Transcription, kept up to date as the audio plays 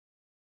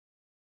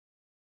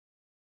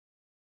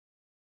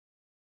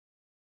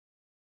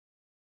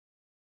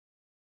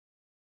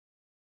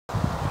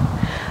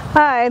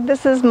Hi,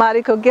 this is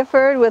Mariko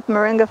Gifford with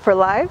Moringa For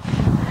Life.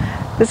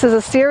 This is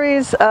a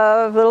series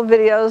of little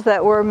videos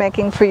that we're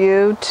making for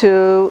you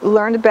to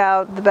learn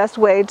about the best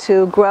way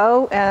to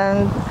grow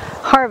and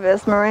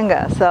harvest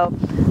moringa. So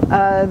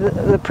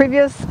the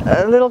previous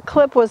little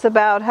clip was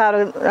about how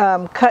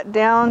to cut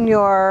down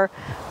your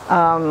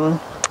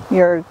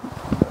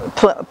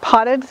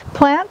potted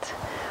plant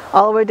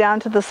all the way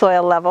down to the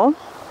soil level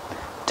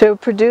to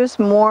produce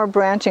more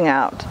branching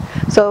out.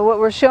 So what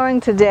we're showing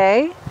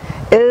today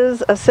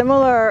is a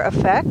similar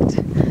effect.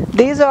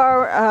 These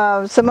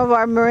are some of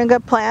our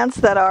moringa plants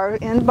that are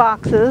in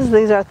boxes.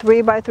 These are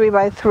 3 by 3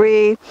 by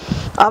 3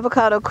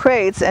 avocado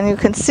crates, and you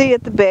can see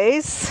at the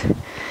base,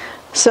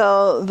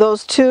 so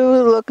those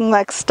two looking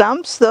like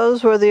stumps,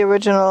 those were the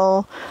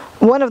original,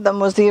 one of them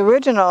was the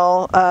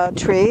original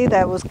tree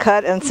that was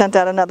cut and sent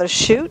out another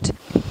shoot.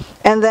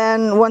 And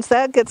then once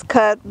that gets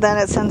cut, then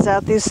it sends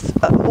out these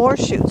more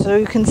shoots. So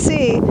you can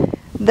see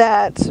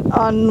that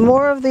on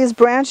more of these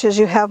branches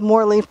you have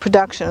more leaf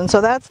production.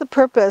 So that's the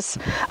purpose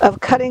of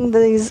cutting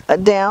these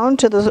down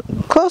to the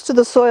close to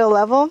the soil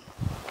level.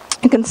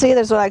 You can see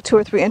there's like 2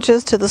 or 3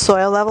 inches to the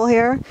soil level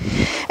here,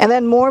 and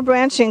then more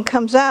branching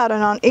comes out,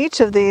 and on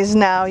each of these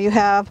now you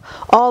have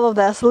all of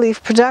this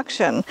leaf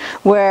production,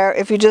 where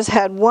if you just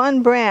had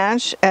one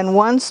branch and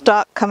one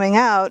stalk coming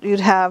out, you'd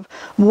have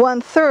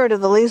 1/3 of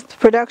the leaf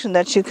production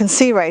that you can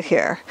see right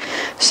here.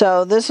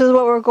 So this is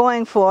what we're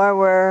going for.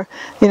 We're,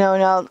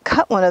 now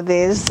cut one of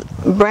these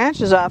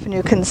branches off, and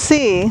you can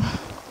see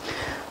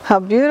how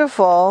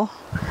beautiful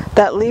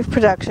that leaf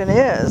production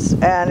is,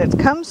 and it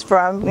comes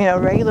from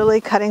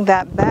regularly cutting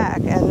that back,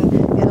 and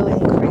it'll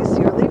increase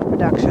your leaf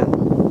production.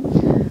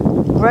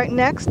 Right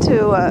next to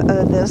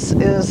this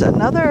is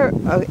another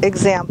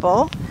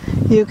example.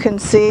 You can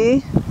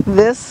see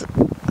this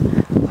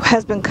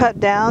has been cut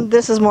down.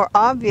 This is more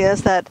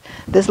obvious that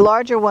this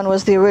larger one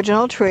was the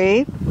original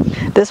tree.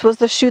 This was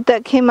the shoot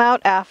that came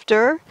out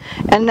after,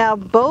 and now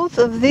both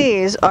of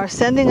these are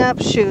sending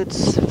up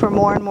shoots for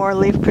more and more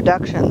leaf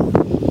production.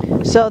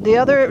 So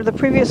the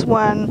previous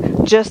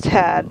one just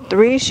had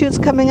 3 shoots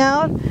coming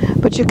out,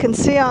 but you can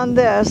see on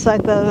this,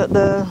 like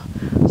the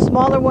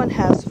smaller one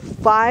has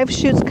 5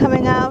 shoots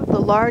coming out. The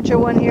larger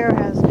one here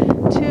has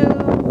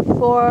 2,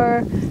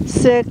 4,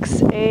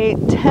 6,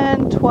 8,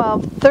 10,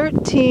 12,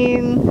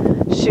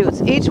 13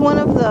 shoots. Each one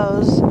of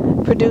those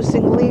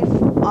producing leaf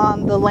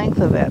on the length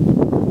of it.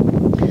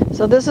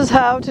 So this is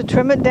how to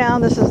trim it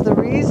down. This is the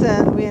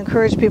reason we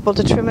encourage people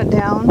to trim it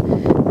down,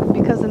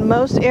 because in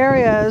most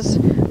areas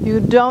you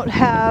don't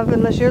have,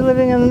 unless you're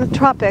living in the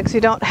tropics,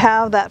 you don't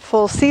have that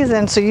full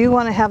season, so you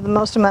want to have the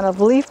most amount of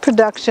leaf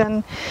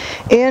production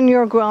in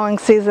your growing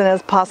season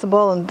as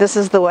possible, and this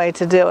is the way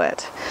to do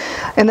it.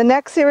 In the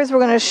next series we're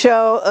going to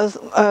show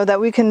that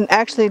we can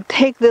actually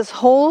take this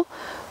whole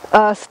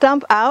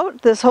stump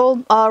out, this whole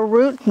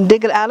root,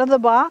 dig it out of the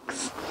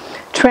box,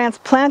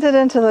 transplant it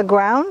into the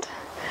ground,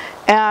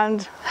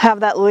 and have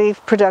that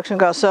leaf production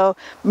go. So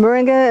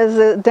moringa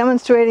is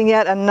demonstrating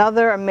yet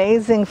another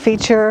amazing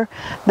feature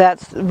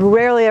that's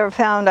rarely ever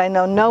found. I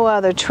know no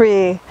other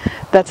tree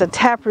that's a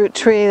taproot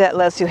tree that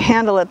lets you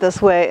handle it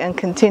this way and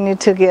continue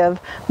to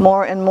give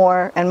more and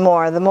more and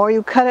more. The more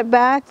you cut it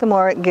back, the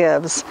more it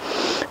gives.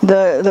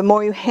 The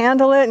more you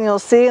handle it, and you'll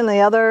see in the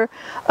other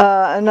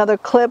another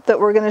clip that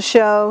we're going to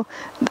show,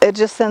 it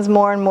just sends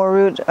more and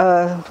more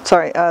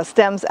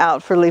stems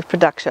out for leaf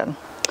production.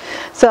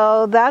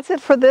 So that's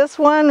it for this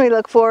one. We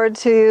look forward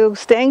to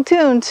staying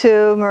tuned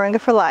to Moringa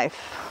For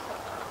Life.